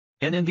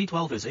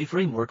NNV12 is a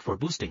framework for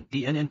boosting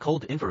DNN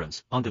cold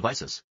inference on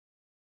devices.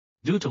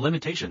 Due to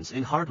limitations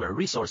in hardware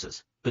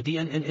resources, the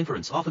DNN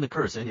inference often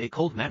occurs in a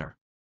cold manner.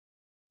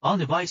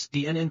 On-device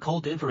DNN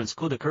cold inference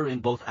could occur in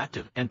both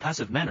active and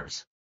passive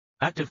manners.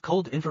 Active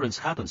cold inference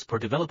happens per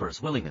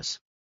developer's willingness.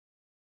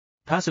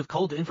 Passive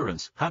cold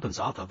inference happens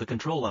out of the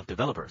control of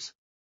developers.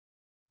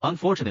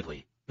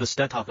 Unfortunately, the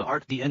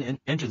state-of-the-art DNN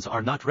engines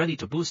are not ready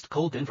to boost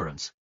cold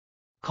inference.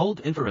 Cold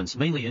inference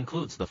mainly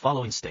includes the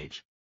following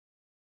stage: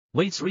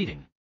 weights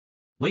reading,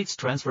 weights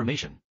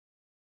transformation,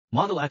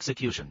 model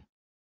execution.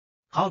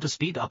 How to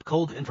speed up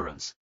cold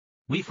inference?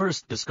 We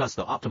first discuss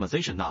the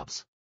optimization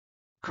knobs.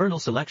 Kernel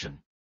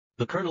selection.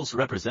 The kernels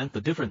represent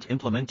the different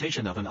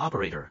implementation of an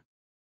operator.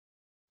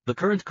 The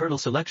current kernel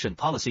selection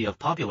policy of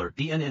popular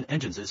DNN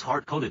engines is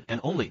hard-coded and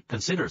only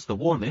considers the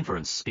warm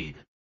inference speed.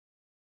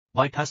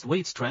 Bypassed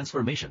weights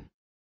transformation.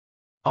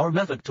 Our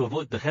method to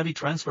avoid the heavy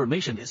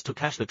transformation is to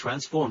cache the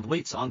transformed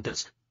weights on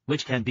disk,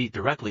 which can be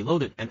directly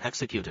loaded and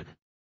executed.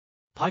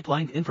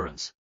 Pipelined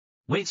inference.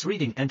 Weights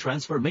reading and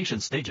transformation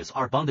stages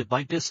are bounded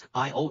by disk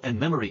I/O and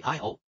memory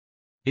I/O.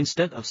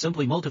 Instead of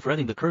simply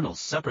multithreading the kernels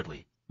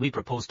separately, we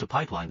propose to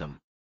pipeline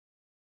them.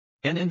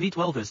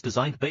 NNV12 is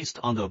designed based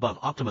on the above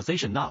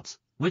optimization knobs,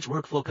 which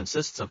workflow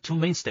consists of two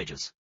main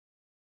stages.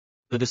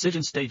 The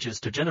decision stage is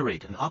to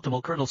generate an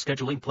optimal kernel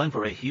scheduling plan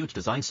for a huge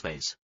design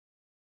space.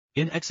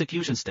 In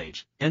execution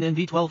stage,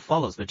 NNV12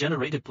 follows the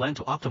generated plan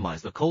to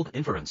optimize the cold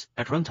inference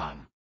at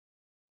runtime.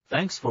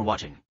 Thanks for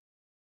watching.